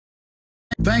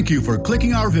Thank you for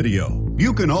clicking our video.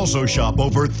 You can also shop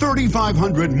over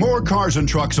 3,500 more cars and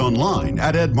trucks online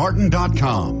at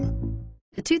edmartin.com.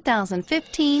 The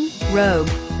 2015 Rogue.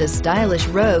 The stylish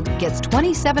Rogue gets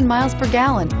 27 miles per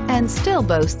gallon and still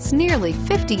boasts nearly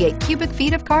 58 cubic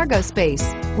feet of cargo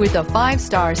space. With a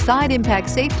 5-star side impact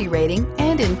safety rating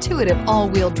and intuitive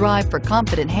all-wheel drive for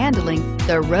confident handling,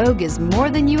 the Rogue is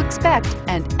more than you expect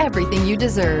and everything you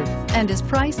deserve, and is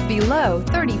priced below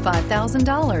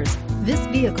 $35,000. This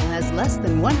vehicle has less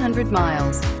than 100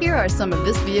 miles. Here are some of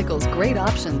this vehicle's great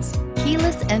options: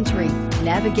 keyless entry,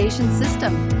 navigation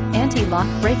system, anti-lock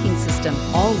braking system,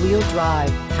 all-wheel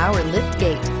drive, power lift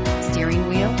gate, steering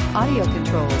wheel audio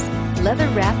controls,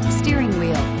 leather-wrapped steering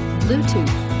wheel,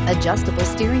 Bluetooth, adjustable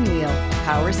steering wheel,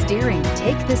 power steering.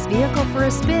 Take this vehicle for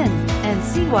a spin and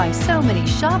see why so many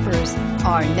shoppers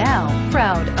are now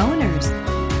proud owners.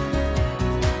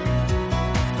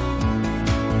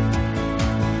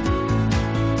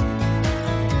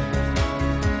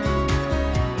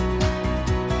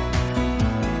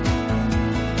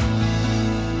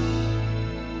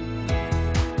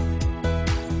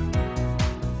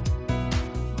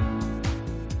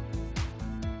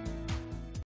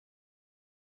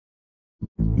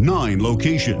 Nine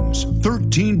locations,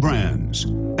 13 brands,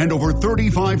 and over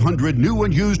 3,500 new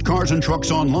and used cars and trucks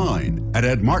online at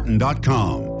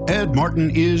edmartin.com. Ed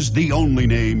Martin is the only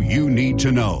name you need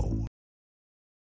to know.